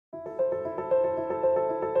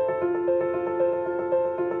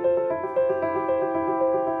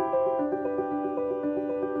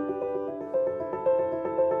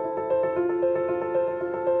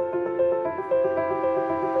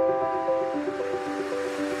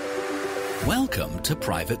Welcome to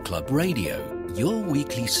Private Club Radio, your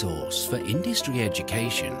weekly source for industry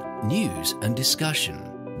education, news and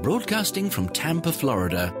discussion. Broadcasting from Tampa,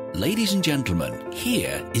 Florida, ladies and gentlemen,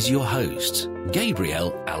 here is your host,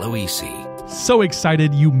 Gabriel Aloisi. So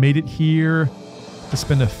excited you made it here to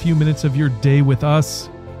spend a few minutes of your day with us.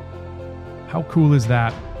 How cool is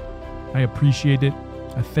that? I appreciate it.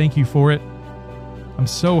 I thank you for it. I'm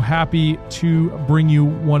so happy to bring you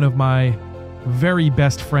one of my very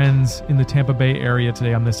best friends in the Tampa Bay area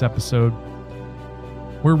today on this episode.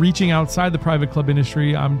 We're reaching outside the private club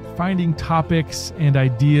industry. I'm finding topics and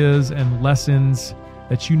ideas and lessons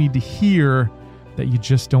that you need to hear that you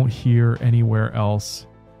just don't hear anywhere else.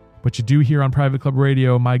 But you do hear on Private Club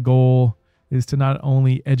Radio. My goal is to not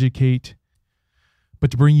only educate,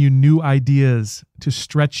 but to bring you new ideas, to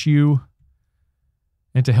stretch you,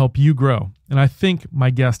 and to help you grow. And I think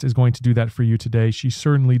my guest is going to do that for you today. She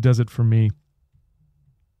certainly does it for me.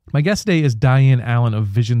 My guest today is Dianne Allen of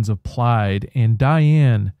Visions Applied, and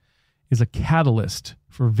Dianne is a catalyst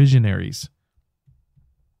for visionaries.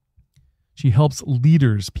 She helps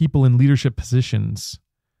leaders, people in leadership positions,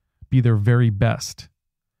 be their very best.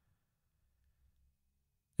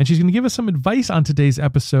 And she's going to give us some advice on today's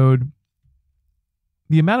episode.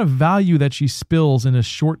 The amount of value that she spills in a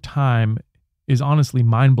short time is honestly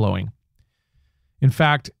mind-blowing. In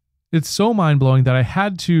fact, it's so mind-blowing that I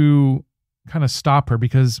had to kind of stop her,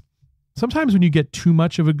 because sometimes when you get too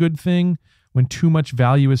much of a good thing, when too much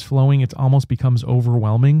value is flowing, it almost becomes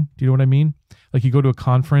overwhelming. Do you know what I mean? Like you go to a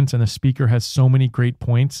conference and a speaker has so many great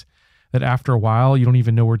points that after a while, you don't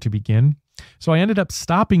even know where to begin. So I ended up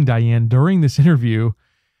stopping Dianne during this interview,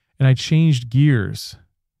 and I changed gears.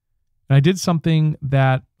 And I did something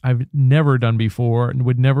that I've never done before and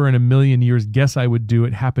would never in a million years guess I would do.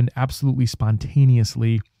 It happened absolutely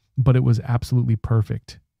spontaneously, but it was absolutely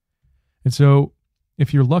perfect. And so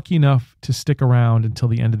if you're lucky enough to stick around until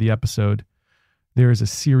the end of the episode, there is a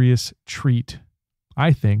serious treat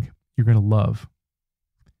I think you're going to love.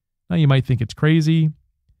 Now, you might think it's crazy.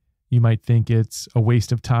 You might think it's a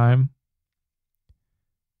waste of time.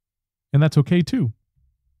 And that's okay too.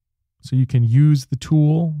 So you can use the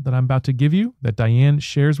tool that I'm about to give you, that Dianne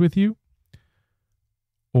shares with you,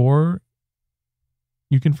 or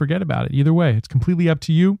you can forget about it. Either way, it's completely up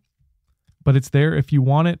to you. But it's there if you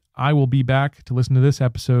want it. I will be back to listen to this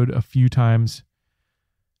episode a few times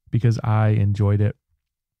because I enjoyed it.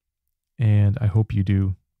 And I hope you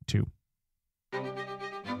do too.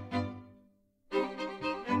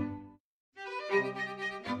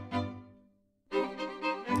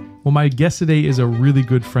 Well, my guest today is a really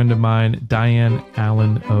good friend of mine, Dianne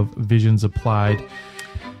Allen of Visions Applied.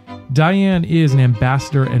 Dianne is an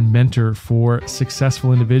ambassador and mentor for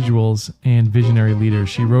successful individuals and visionary leaders.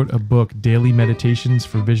 She wrote a book, Daily Meditations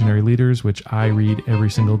for Visionary Leaders, which I read every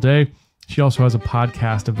single day. She also has a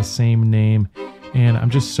podcast of the same name, and I'm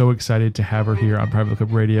just so excited to have her here on Private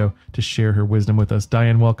Club Radio to share her wisdom with us.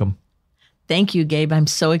 Dianne, welcome. Thank you, Gabe. I'm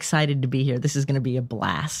so excited to be here. This is going to be a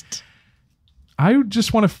blast. I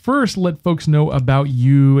just want to first let folks know about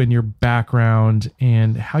you and your background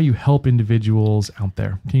and how you help individuals out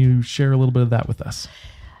there. Can you share a little bit of that with us?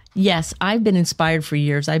 Yes, I've been inspired for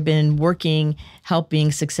years. I've been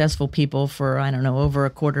helping successful people for, over a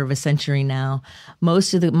quarter of a century now.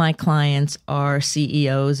 Most of my clients are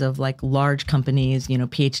CEOs of like large companies,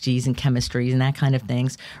 PhDs in chemistry and that kind of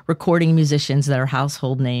things, recording musicians that are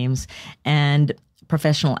household names, and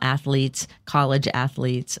professional athletes, college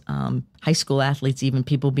athletes, high school athletes, even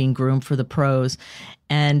people being groomed for the pros.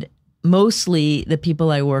 And mostly the people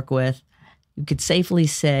I work with, you could safely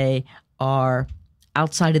say, are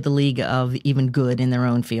outside of the league of even good in their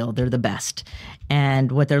own field. They're the best. And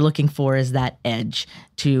what they're looking for is that edge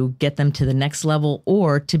to get them to the next level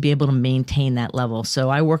or to be able to maintain that level. So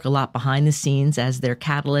I work a lot behind the scenes as their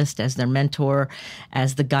catalyst, as their mentor,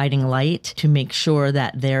 as the guiding light to make sure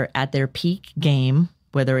that they're at their peak game,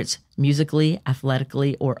 whether it's musically,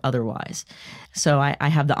 athletically, or otherwise. So I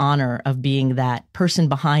have the honor of being that person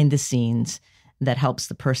behind the scenes that helps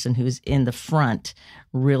the person who's in the front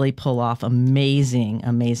really pull off amazing,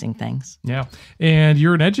 amazing things. Yeah. And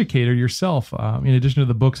you're an educator yourself. In addition to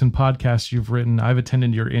the books and podcasts you've written, I've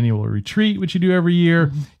attended your annual retreat, which you do every year.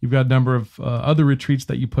 Mm-hmm. You've got a number of other retreats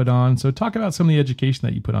that you put on. So talk about some of the education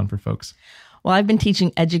that you put on for folks. Well, I've been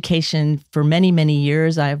teaching education for many, many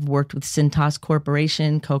years. I've worked with Cintas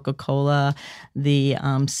Corporation, Coca-Cola, the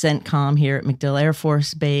CENTCOM here at MacDill Air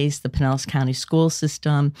Force Base, the Pinellas County School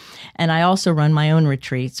System. And I also run my own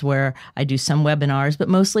retreats where I do some webinars, but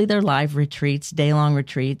mostly they're live retreats, day-long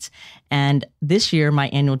retreats. And this year, my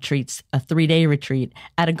annual retreat's a 3-day retreat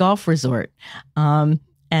at a golf resort.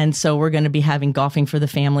 And so we're going to be having golfing for the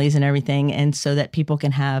families and everything, and so that people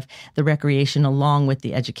can have the recreation along with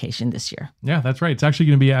the education this year. Yeah, that's right. It's actually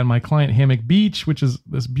going to be at my client Hammock Beach, which is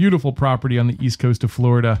this beautiful property on the east coast of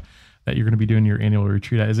Florida that you're going to be doing your annual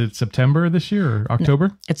retreat at. Is it September this year or October?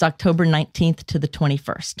 No, it's October 19th to the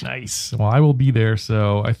 21st. Nice. Well, I will be there.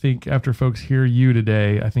 So I think after folks hear you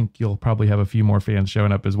today, I think you'll probably have a few more fans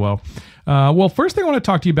showing up as well. Well, first thing I want to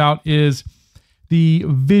talk to you about is the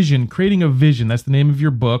vision, creating a vision. That's the name of your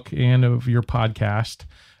book and of your podcast.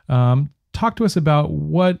 Talk to us about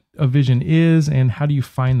what a vision is and how do you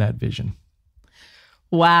find that vision?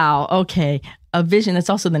 Wow. Okay. A vision, that's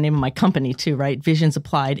also the name of my company too, right? Visions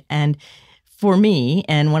Applied. And for me,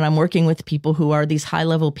 and when I'm working with people who are these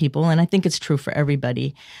high-level people, and I think it's true for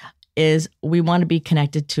everybody, is we want to be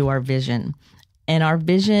connected to our vision. And our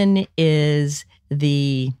vision is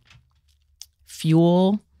the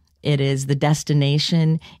fuel, it is the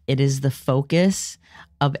destination, it is the focus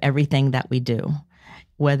of everything that we do,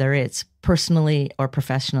 whether it's personally or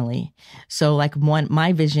professionally. So like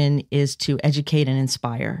my vision is to educate and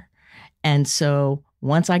inspire. And so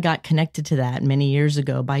once I got connected to that many years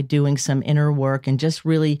ago by doing some inner work and just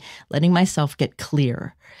really letting myself get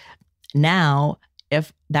clear, now,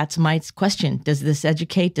 if that's my question, does this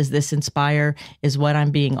educate? Does this inspire? Is what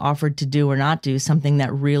I'm being offered to do or not do something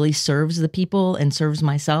that really serves the people and serves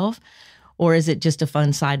myself? Or is it just a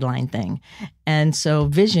fun sideline thing? And so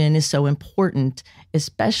vision is so important,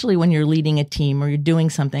 especially when you're leading a team or you're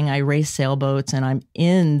doing something. I race sailboats and I'm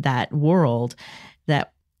in that world,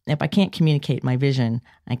 that if I can't communicate my vision,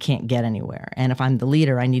 I can't get anywhere. And if I'm the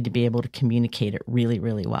leader, I need to be able to communicate it really,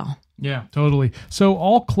 really well. Yeah, totally. So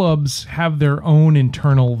all clubs have their own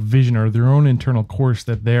internal vision or their own internal course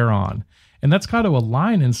that they're on. And that's got to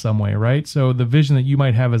align in some way, right? So the vision that you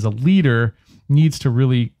might have as a leader needs to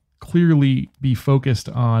really clearly be focused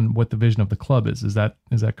on what the vision of the club is. Is that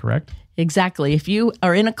correct? Exactly. If you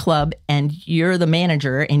are in a club and you're the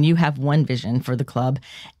manager and you have one vision for the club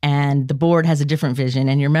and the board has a different vision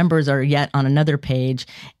and your members are yet on another page,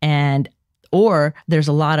 or there's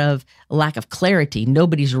a lot of lack of clarity,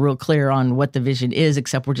 nobody's real clear on what the vision is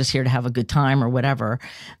except we're just here to have a good time or whatever,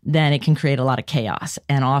 then it can create a lot of chaos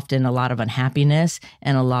and often a lot of unhappiness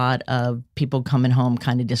and a lot of people coming home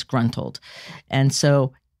kind of disgruntled. And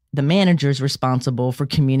so the manager is responsible for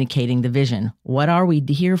communicating the vision. What are we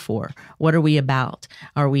here for? What are we about?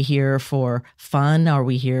 Are we here for fun? Are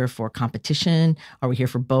we here for competition? Are we here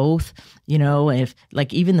for both? If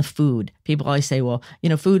like even the food, people always say, well,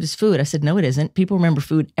 food is food. I said, no, it isn't. People remember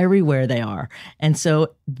food everywhere they are. And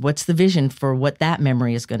so what's the vision for what that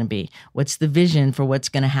memory is going to be? What's the vision for what's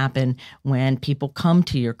going to happen when people come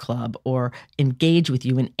to your club or engage with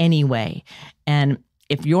you in any way? And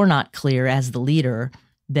if you're not clear as the leader,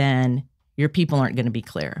 then your people aren't going to be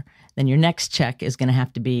clear. Then your next check is going to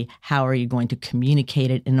have to be, how are you going to communicate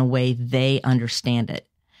it in a way they understand it?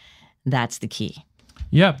 That's the key.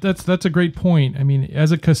 Yeah, that's a great point. I mean,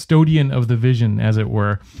 as a custodian of the vision, as it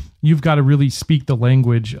were, you've got to really speak the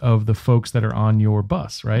language of the folks that are on your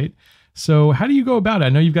bus, right? So how do you go about it? I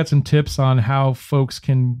know you've got some tips on how folks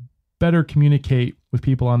can better communicate with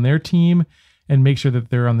people on their team and make sure that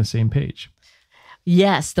they're on the same page.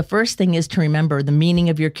 Yes, the first thing is to remember the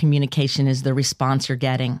meaning of your communication is the response you're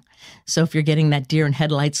getting. So if you're getting that deer in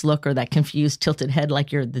headlights look or that confused tilted head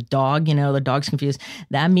like you're the dog, the dog's confused,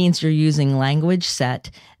 that means you're using language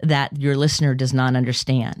set that your listener does not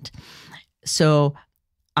understand. So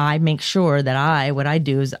I make sure that what I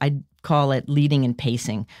do is I call it leading and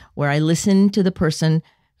pacing, where I listen to the person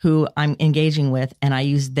who I'm engaging with, and I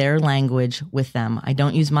use their language with them. I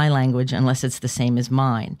don't use my language unless it's the same as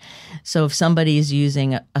mine. So if somebody is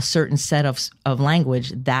using a certain set of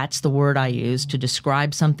language, that's the word I use to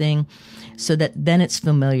describe something so that then it's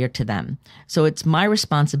familiar to them. So it's my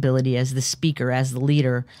responsibility as the speaker, as the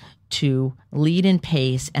leader, to lead and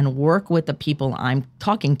pace and work with the people I'm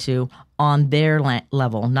talking to on their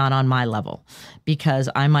level, not on my level, because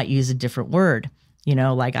I might use a different word.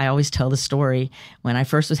 Like I always tell the story when I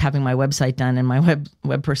first was having my website done and my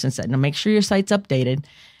web person said, no, make sure your site's updated.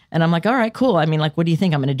 And I'm like, all right, cool. I mean, like, what do you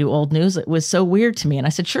think? I'm going to do old news? It was so weird to me. And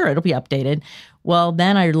I said, sure, it'll be updated. Well,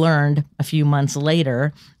 then I learned a few months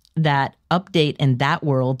later that update in that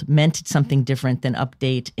world meant something different than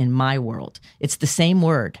update in my world. It's the same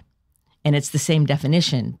word. And it's the same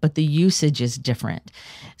definition, but the usage is different.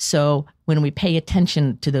 So when we pay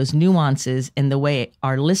attention to those nuances and the way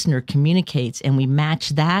our listener communicates and we match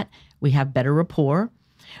that, we have better rapport,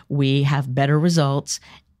 we have better results,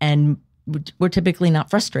 and we're typically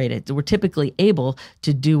not frustrated. We're typically able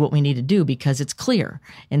to do what we need to do because it's clear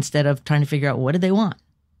instead of trying to figure out what do they want.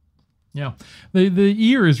 Yeah. The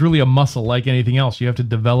ear is really a muscle like anything else. You have to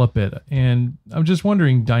develop it. And I'm just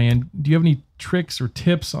wondering, Dianne, do you have any tricks or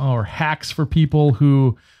tips or hacks for people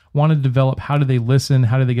who want to develop? How do they listen?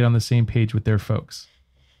 How do they get on the same page with their folks?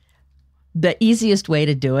 The easiest way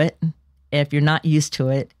to do it, if you're not used to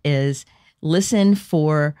it, is listen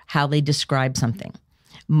for how they describe something.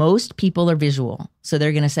 Most people are visual. So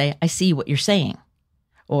they're going to say, I see what you're saying.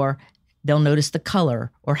 Or they'll notice the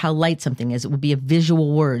color or how light something is. It will be a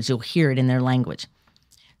visual words. You'll hear it in their language.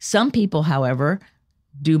 Some people, however,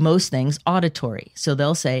 do most things auditory. So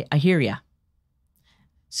they'll say, I hear ya.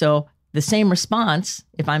 So the same response,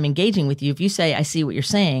 if I'm engaging with you, if you say, I see what you're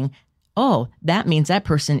saying, oh, that means that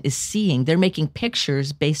person is seeing. They're making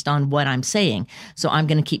pictures based on what I'm saying. So I'm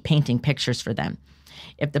going to keep painting pictures for them.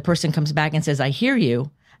 If the person comes back and says, I hear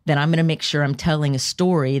you, then I'm going to make sure I'm telling a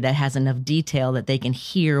story that has enough detail that they can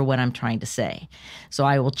hear what I'm trying to say. So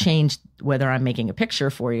I will change whether I'm making a picture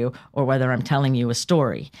for you or whether I'm telling you a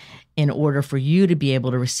story in order for you to be able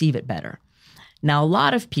to receive it better. Now, a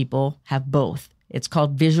lot of people have both. It's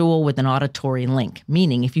called visual with an auditory link,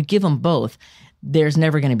 meaning if you give them both, there's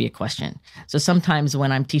never going to be a question. So sometimes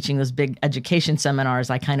when I'm teaching those big education seminars,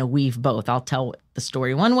 I kind of weave both. I'll tell the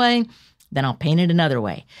story one way, then I'll paint it another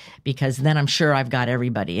way, because then I'm sure I've got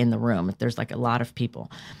everybody in the room if there's like a lot of people.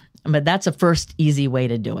 But that's a first easy way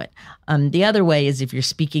to do it. The other way is if you're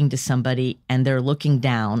speaking to somebody and they're looking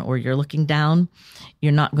down or you're looking down,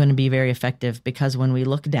 you're not going to be very effective, because when we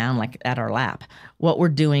look down like at our lap, what we're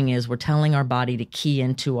doing is we're telling our body to key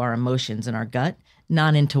into our emotions and our gut,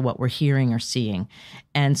 not into what we're hearing or seeing.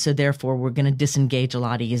 And so therefore we're going to disengage a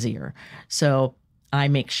lot easier. So I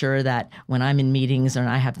make sure that when I'm in meetings and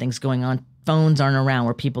I have things going on, phones aren't around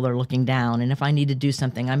where people are looking down. And if I need to do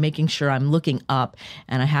something, I'm making sure I'm looking up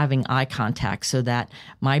and I'm having eye contact so that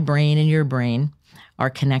my brain and your brain are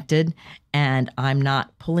connected and I'm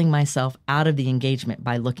not pulling myself out of the engagement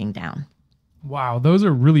by looking down. Wow, those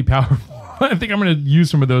are really powerful. I think I'm going to use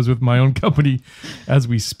some of those with my own company as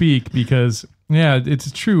we speak, because yeah,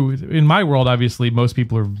 it's true. In my world, obviously, most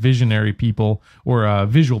people are visionary people, or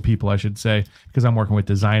visual people, I should say, because I'm working with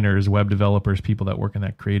designers, web developers, people that work in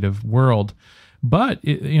that creative world. But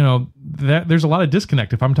there's a lot of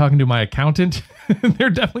disconnect. If I'm talking to my accountant, they're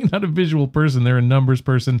definitely not a visual person. They're a numbers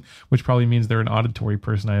person, which probably means they're an auditory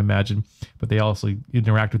person, I imagine. But they also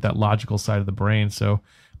interact with that logical side of the brain. So,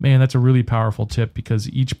 man, that's a really powerful tip, because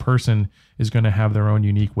each person is going to have their own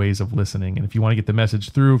unique ways of listening. And if you want to get the message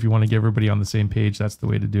through, if you want to get everybody on the same page, that's the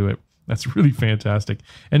way to do it. That's really fantastic.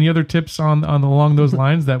 Any other tips on along those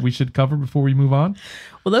lines that we should cover before we move on?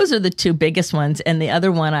 Well, those are the two biggest ones. And the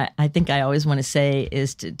other one I think I always want to say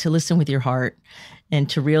is to listen with your heart and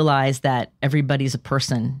to realize that everybody's a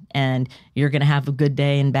person, and you're going to have a good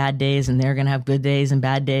day and bad days, and they're going to have good days and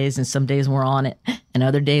bad days. And some days we're on it and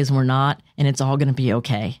other days we're not. And it's all going to be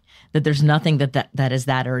okay. That there's nothing that is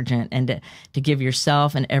that urgent, and to give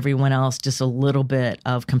yourself and everyone else just a little bit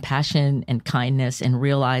of compassion and kindness, and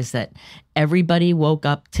realize that everybody woke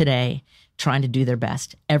up today trying to do their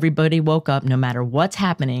best. Everybody woke up, no matter what's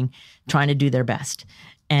happening, trying to do their best.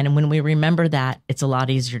 And when we remember that, it's a lot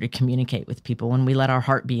easier to communicate with people when we let our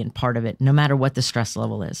heart be in part of it, no matter what the stress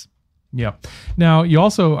level is. Yeah. Now, you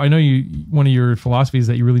also, I know one of your philosophies is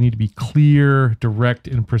that you really need to be clear, direct,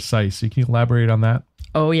 and precise. So can you elaborate on that?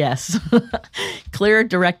 Oh, yes. Clear,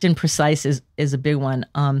 direct, and precise is a big one.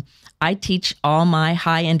 I teach all my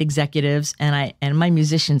high-end executives and my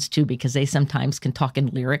musicians too, because they sometimes can talk in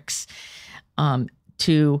lyrics. I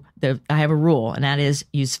have a rule, and that is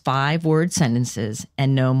use 5-word sentences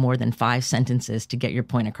and no more than 5 sentences to get your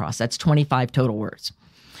point across. That's 25 total words.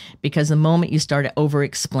 Because the moment you start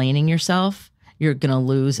over-explaining yourself, you're going to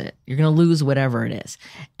lose it. You're going to lose whatever it is.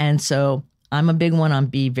 And so I'm a big one on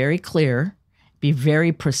be very clear, be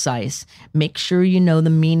very precise. Make sure you know the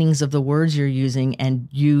meanings of the words you're using and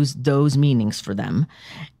use those meanings for them.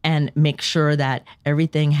 And make sure that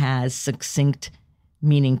everything has succinct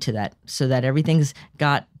meaning to that, so that everything's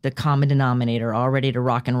got the common denominator all ready to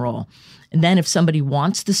rock and roll. And then if somebody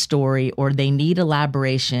wants the story or they need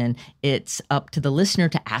elaboration, it's up to the listener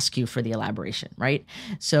to ask you for the elaboration, right?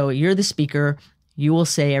 So you're the speaker. You will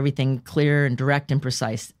say everything clear and direct and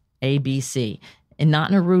precise, A, B, C. And not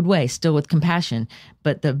in a rude way, still with compassion.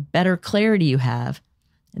 But the better clarity you have,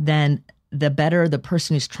 then the better the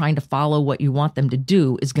person who's trying to follow what you want them to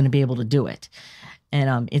do is going to be able to do it.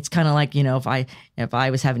 And it's kind of like, if I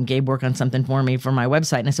was having Gabe work on something for me for my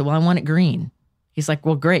website, and I said, well, I want it green. He's like,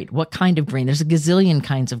 well, great. What kind of green? There's a gazillion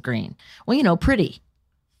kinds of green. Well, pretty.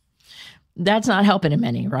 that's not helping him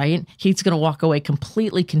any, right? He's going to walk away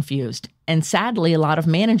completely confused. And sadly, a lot of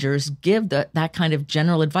managers give that kind of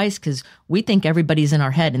general advice because we think everybody's in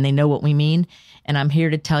our head and they know what we mean. And I'm here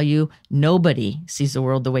to tell you, nobody sees the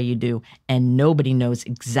world the way you do, and nobody knows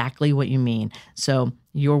exactly what you mean. So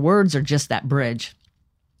your words are just that bridge.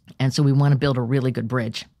 And so we want to build a really good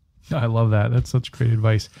bridge. I love that. That's such great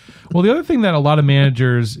advice. Well, the other thing that a lot of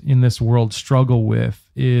managers in this world struggle with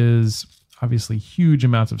is obviously huge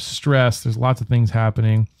amounts of stress. There's lots of things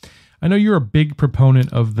happening. I know you're a big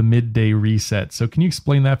proponent of the midday reset. So can you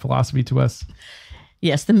explain that philosophy to us?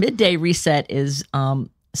 Yes, the midday reset is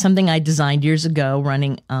something I designed years ago,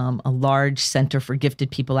 running a large center for gifted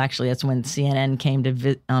people. Actually, that's when CNN came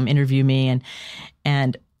to interview me,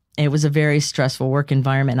 and it was a very stressful work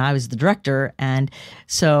environment. And I was the director, and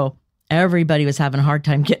so everybody was having a hard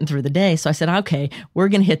time getting through the day. So I said, okay, we're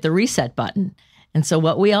going to hit the reset button. And so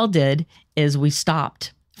what we all did is we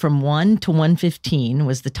stopped from 1 to 1:15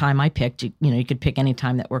 was the time I picked. You could pick any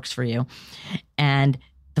time that works for you. And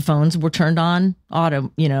the phones were turned on,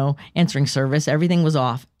 auto, answering service. Everything was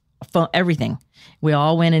off, everything. We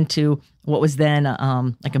all went into what was then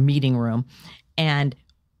like a meeting room, and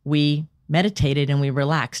we meditated and we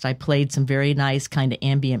relaxed. I played some very nice kind of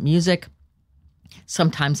ambient music.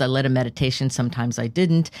 Sometimes I led a meditation, sometimes I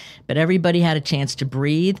didn't, but everybody had a chance to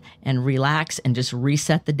breathe and relax and just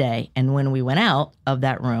reset the day. And when we went out of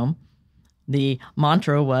that room, the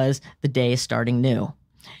mantra was, the day is starting new.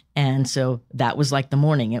 And so that was like the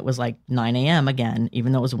morning. It was like 9 a.m. again,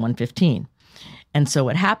 even though it was 1:15. And so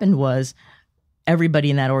what happened was everybody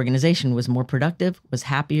in that organization was more productive, was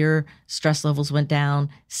happier, stress levels went down,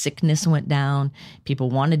 sickness went down, people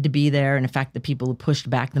wanted to be there. And in fact, the people who pushed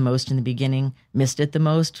back the most in the beginning missed it the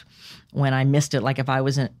most when I missed it, like if I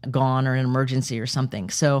wasn't gone or an emergency or something.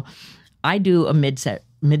 So I do a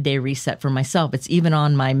midday reset for myself. It's even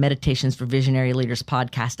on my Meditations for Visionary Leaders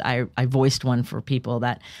podcast. I voiced one for people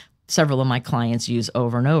that several of my clients use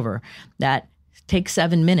over and over. That takes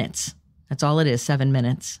 7 minutes. That's all it is, 7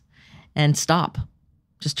 minutes. And stop.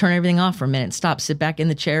 Just turn everything off for a minute. Stop. Sit back in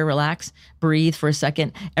the chair, relax, breathe for a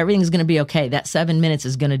second. Everything's going to be okay. That 7 minutes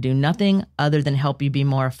is going to do nothing other than help you be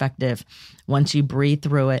more effective once you breathe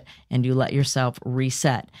through it and you let yourself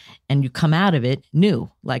reset. And you come out of it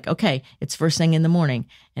new. Like, okay, it's first thing in the morning.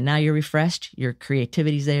 And now you're refreshed. Your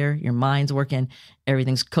creativity's there. Your mind's working.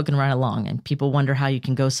 Everything's cooking right along. And people wonder how you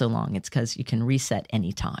can go so long. It's because you can reset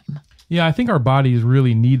anytime. Yeah, I think our bodies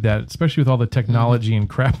really need that, especially with all the technology and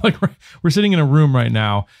crap. Like we're sitting in a room right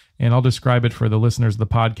now, and I'll describe it for the listeners of the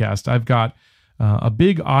podcast. I've got a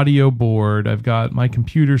big audio board. I've got my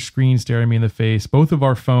computer screen staring me in the face. Both of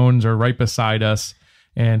our phones are right beside us,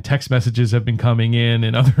 and text messages have been coming in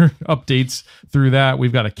and other updates through that.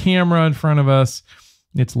 We've got a camera in front of us.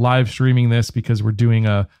 It's live streaming this because we're doing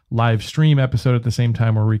a live stream episode at the same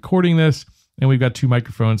time we're recording this, and we've got 2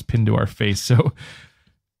 microphones pinned to our face.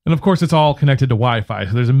 And of course, it's all connected to Wi-Fi.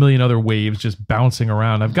 So there's a million other waves just bouncing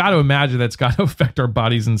around. I've got to imagine that's got to affect our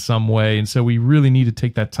bodies in some way. And so we really need to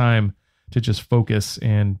take that time to just focus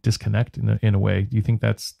and disconnect in a way. Do you think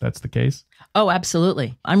that's the case? Oh,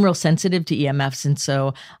 absolutely. I'm real sensitive to EMFs. And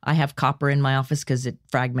so I have copper in my office because it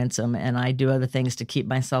fragments them. And I do other things to keep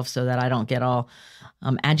myself so that I don't get all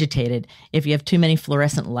agitated. If you have too many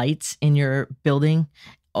fluorescent lights in your building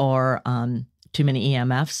or too many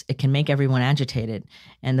EMFs, it can make everyone agitated.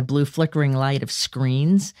 And the blue flickering light of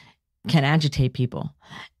screens can agitate people.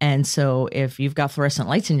 And so if you've got fluorescent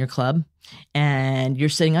lights in your club and you're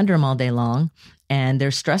sitting under them all day long and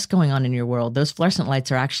there's stress going on in your world, those fluorescent lights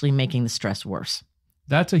are actually making the stress worse.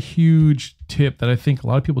 That's a huge tip that I think a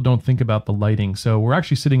lot of people don't think about, the lighting. So we're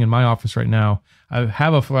actually sitting in my office right now. I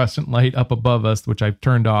have a fluorescent light up above us, which I've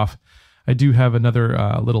turned off. I do have another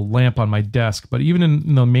little lamp on my desk, but even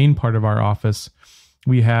in the main part of our office,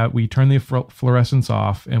 we turn the fluorescence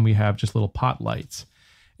off and we have just little pot lights.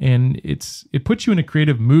 And it puts you in a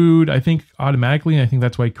creative mood, I think, automatically. And I think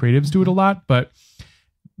that's why creatives do it a lot. But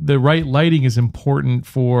the right lighting is important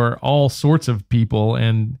for all sorts of people.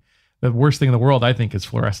 And the worst thing in the world, I think, is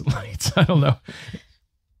fluorescent lights. I don't know.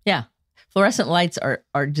 Yeah. Fluorescent lights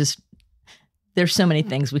are just... There's so many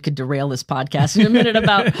things we could derail this podcast in a minute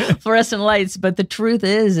about fluorescent lights, but the truth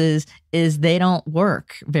is they don't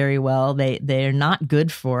work very well. They're not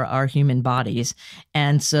good for our human bodies.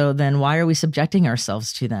 And so then why are we subjecting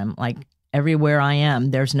ourselves to them? Like everywhere I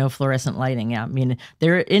am, there's no fluorescent lighting. I mean,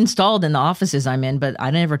 they're installed in the offices I'm in, but I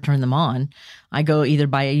never turn them on. I go either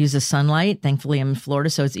I use the sunlight. Thankfully, I'm in Florida,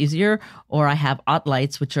 so it's easier, or I have OT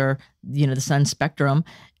lights, which are, the sun spectrum.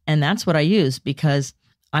 And that's what I use because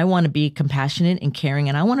I want to be compassionate and caring,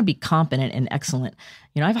 and I want to be competent and excellent.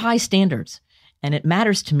 I have high standards. And it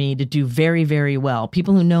matters to me to do very, very well.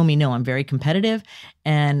 People who know me know I'm very competitive,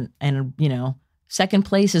 and second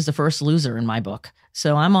place is the first loser in my book.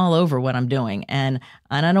 So I'm all over what I'm doing, and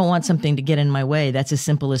I don't want something to get in my way that's as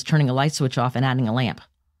simple as turning a light switch off and adding a lamp.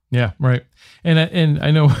 Yeah, right. And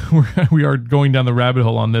I know we are going down the rabbit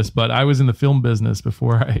hole on this, but I was in the film business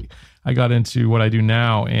before I got into what I do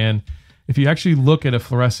now. And if you actually look at a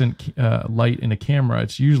fluorescent light in a camera,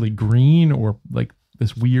 it's usually green or like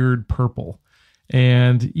this weird purple.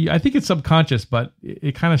 And I think it's subconscious, but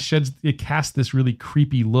it kind of casts this really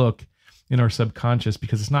creepy look in our subconscious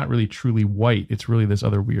because it's not really truly white. It's really this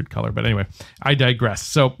other weird color. But anyway, I digress.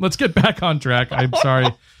 So let's get back on track. I'm sorry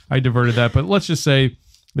I diverted that, but let's just say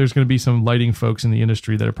there's going to be some lighting folks in the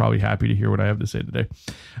industry that are probably happy to hear what I have to say today.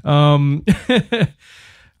 I'm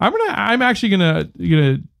actually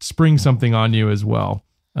gonna spring something on you as well.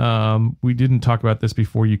 We didn't talk about this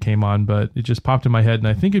before you came on, but it just popped in my head, and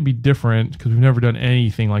I think it'd be different because we've never done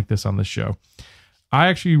anything like this on the show. I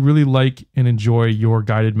actually really like and enjoy your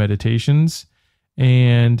guided meditations,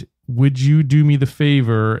 and would you do me the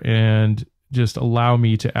favor and just allow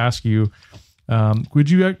me to ask you, would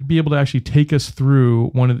you be able to actually take us through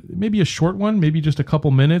maybe a short one, maybe just a couple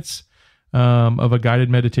minutes of a guided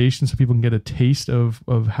meditation so people can get a taste of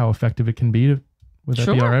how effective it can be? Would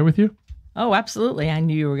that be all right with you? Oh, absolutely. I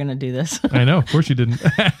knew you were going to do this. I know. Of course you didn't.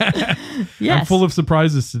 Yes. I'm full of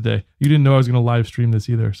surprises today. You didn't know I was going to live stream this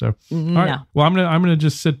either. So, no. All right. Well, I'm going to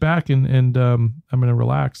just sit back and I'm going to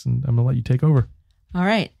relax, and I'm going to let you take over. All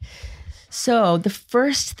right. So the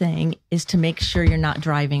first thing is to make sure you're not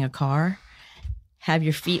driving a car. Have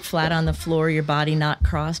your feet flat on the floor, your body not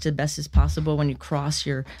crossed as best as possible. When you cross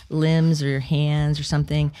your limbs or your hands or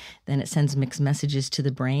something, then it sends mixed messages to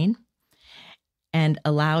the brain. And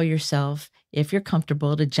allow yourself, if you're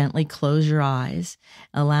comfortable, to gently close your eyes,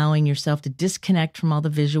 allowing yourself to disconnect from all the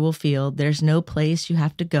visual field. There's no place you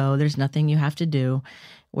have to go. There's nothing you have to do.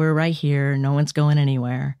 We're right here. No one's going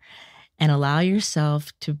anywhere. And allow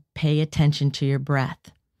yourself to pay attention to your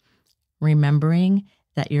breath, remembering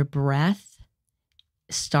that your breath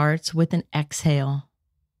starts with an exhale.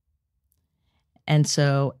 And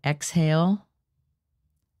so exhale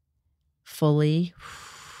fully.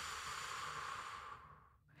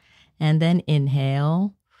 And then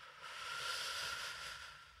inhale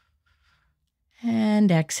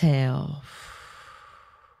and exhale.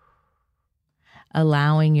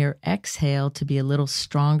 Allowing your exhale to be a little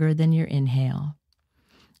stronger than your inhale.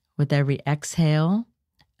 With every exhale,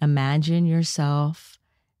 imagine yourself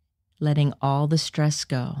letting all the stress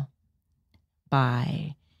go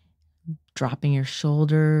by dropping your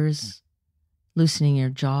shoulders, loosening your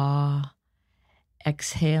jaw,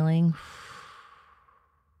 exhaling,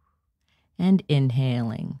 and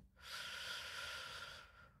inhaling,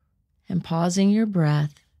 and pausing your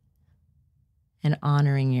breath and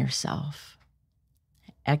honoring yourself.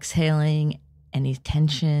 Exhaling any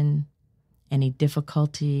tension, any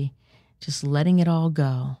difficulty, just letting it all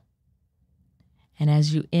go. And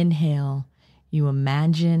as you inhale, you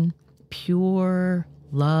imagine pure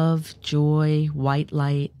love, joy, white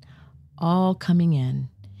light, all coming in,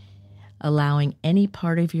 allowing any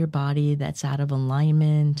part of your body that's out of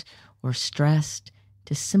alignment or stressed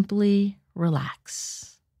to simply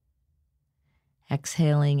relax.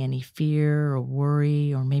 Exhaling any fear or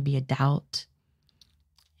worry or maybe a doubt,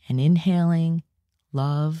 and inhaling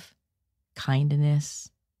love, kindness,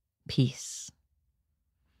 peace.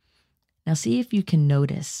 Now see if you can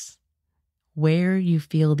notice where you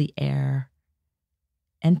feel the air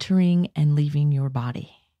entering and leaving your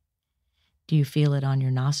body. Do you feel it on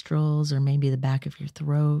your nostrils or maybe the back of your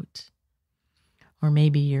throat? Or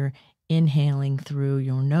maybe you're inhaling through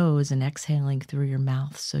your nose and exhaling through your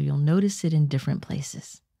mouth, so you'll notice it in different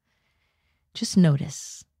places. Just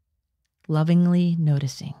notice, lovingly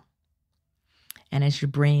noticing. And as your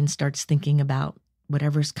brain starts thinking about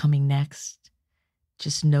whatever's coming next,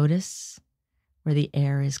 just notice where the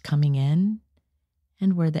air is coming in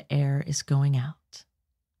and where the air is going out.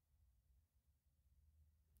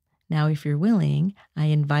 Now, if you're willing, I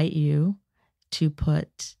invite you to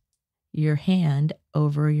put your hand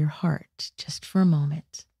over your heart just for a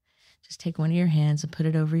moment. Just take one of your hands and put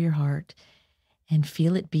it over your heart and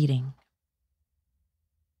feel it beating.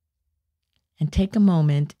 And take a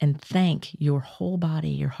moment and thank your whole body,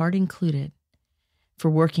 your heart included, for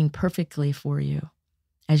working perfectly for you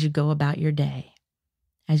as you go about your day,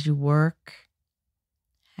 as you work,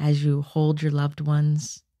 as you hold your loved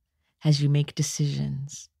ones, as you make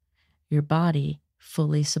decisions. Your body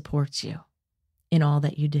fully supports you in all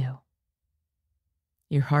that you do.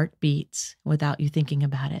 Your heart beats without you thinking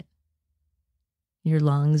about it. Your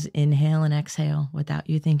lungs inhale and exhale without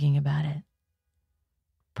you thinking about it.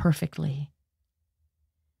 perfectly.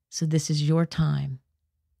 So this is your time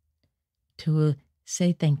to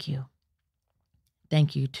say thank you.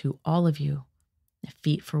 Thank you to all of you, the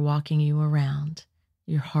feet for walking you around,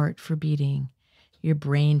 your heart for beating, your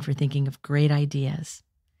brain for thinking of great ideas,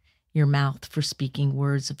 your mouth for speaking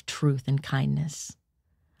words of truth and kindness.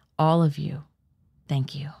 All of you,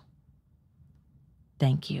 thank you.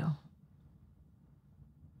 Thank you.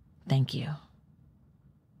 Thank you.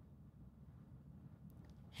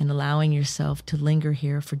 And allowing yourself to linger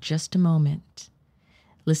here for just a moment.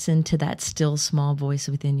 Listen to that still small voice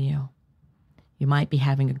within you. You might be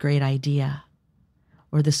having a great idea,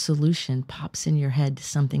 or the solution pops in your head to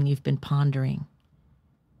something you've been pondering.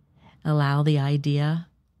 Allow the idea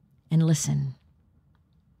and listen.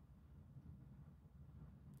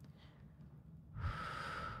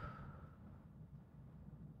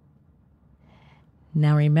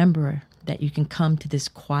 Now remember that you can come to this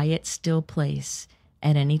quiet, still place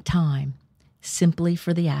at any time, simply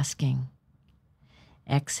for the asking.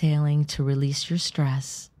 Exhaling to release your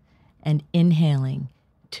stress and inhaling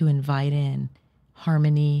to invite in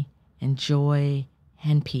harmony and joy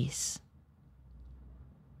and peace.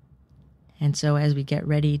 And so as we get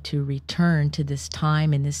ready to return to this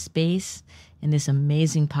time in this space, in this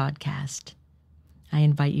amazing podcast, I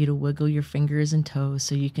invite you to wiggle your fingers and toes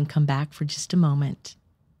so you can come back for just a moment.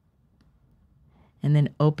 And then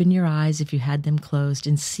open your eyes if you had them closed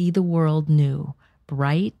and see the world new,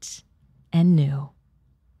 bright and new.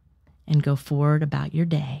 And go forward about your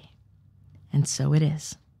day. And so it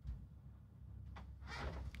is.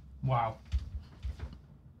 Wow.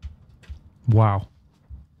 Wow.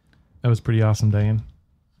 That was pretty awesome, Dianne.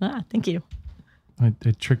 Thank you. I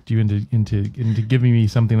tricked you into giving me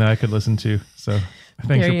something that I could listen to. So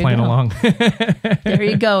thanks for playing along. There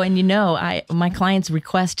you go. And my clients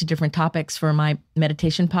request different topics for my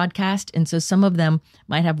meditation podcast. And so some of them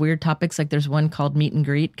might have weird topics. Like there's one called Meet and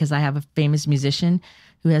Greet, because I have a famous musician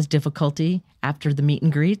who has difficulty after the meet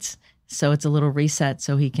and greets. So it's a little reset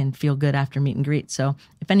so he can feel good after meet and greet. So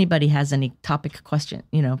if anybody has any topic question,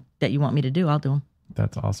 that you want me to do, I'll do them.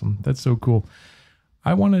 That's awesome. That's so cool.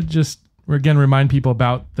 I want to just, again, remind people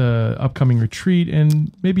about the upcoming retreat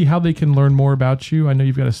and maybe how they can learn more about you. I know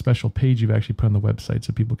you've got a special page you've actually put on the website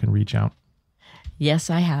so people can reach out. Yes,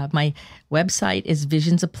 I have. My website is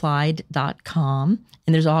visionsapplied.com,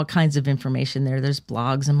 and there's all kinds of information there. There's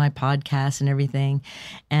blogs and my podcasts and everything.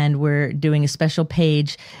 And we're doing a special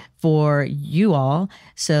page for you all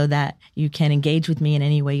so that you can engage with me in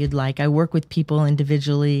any way you'd like. I work with people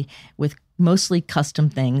individually with mostly custom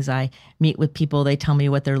things. I meet with people, they tell me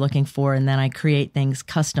what they're looking for, and then I create things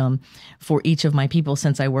custom for each of my people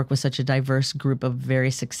since I work with such a diverse group of very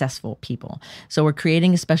successful people. So we're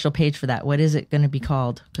creating a special page for that. What is it going to be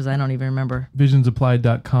called? Because I don't even remember.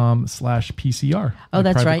 Visionsapplied.com/PCR. Oh,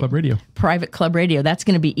 that's Private right. Club Radio. Private Club Radio. That's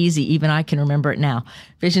going to be easy. Even I can remember it now.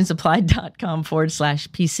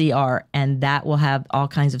 Visionsapplied.com/PCR. And that will have all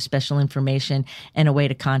kinds of special information and a way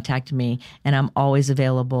to contact me. And I'm always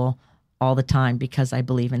available all the time because I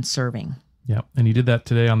believe in serving. Yeah. And you did that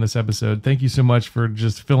today on this episode. Thank you so much for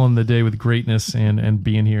just filling the day with greatness and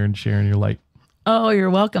being here and sharing your light. Oh,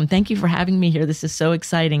 you're welcome. Thank you for having me here. This is so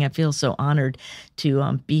exciting. I feel so honored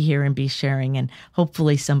to be here and be sharing. And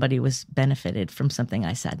hopefully somebody was benefited from something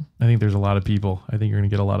I said. I think there's a lot of people. I think you're going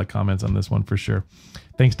to get a lot of comments on this one for sure.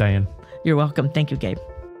 Thanks, Dianne. You're welcome. Thank you, Gabe.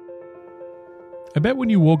 I bet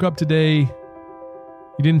when you woke up today,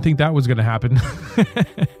 you didn't think that was going to happen.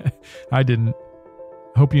 I didn't.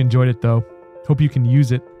 Hope you enjoyed it, though. Hope you can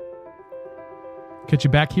use it. Catch you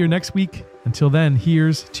back here next week. Until then,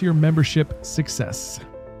 here's to your membership success.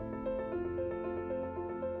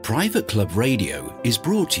 Private Club Radio is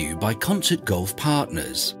brought to you by Concert Golf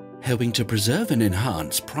Partners, helping to preserve and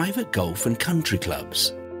enhance private golf and country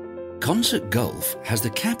clubs. Concert Golf has the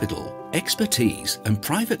capital, expertise and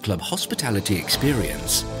private club hospitality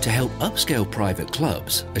experience to help upscale private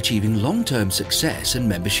clubs achieving long-term success and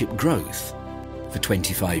membership growth. For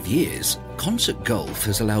 25 years, Concert Golf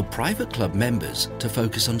has allowed private club members to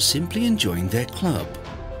focus on simply enjoying their club.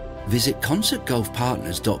 Visit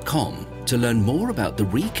concertgolfpartners.com to learn more about the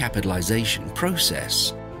recapitalization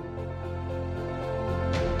process.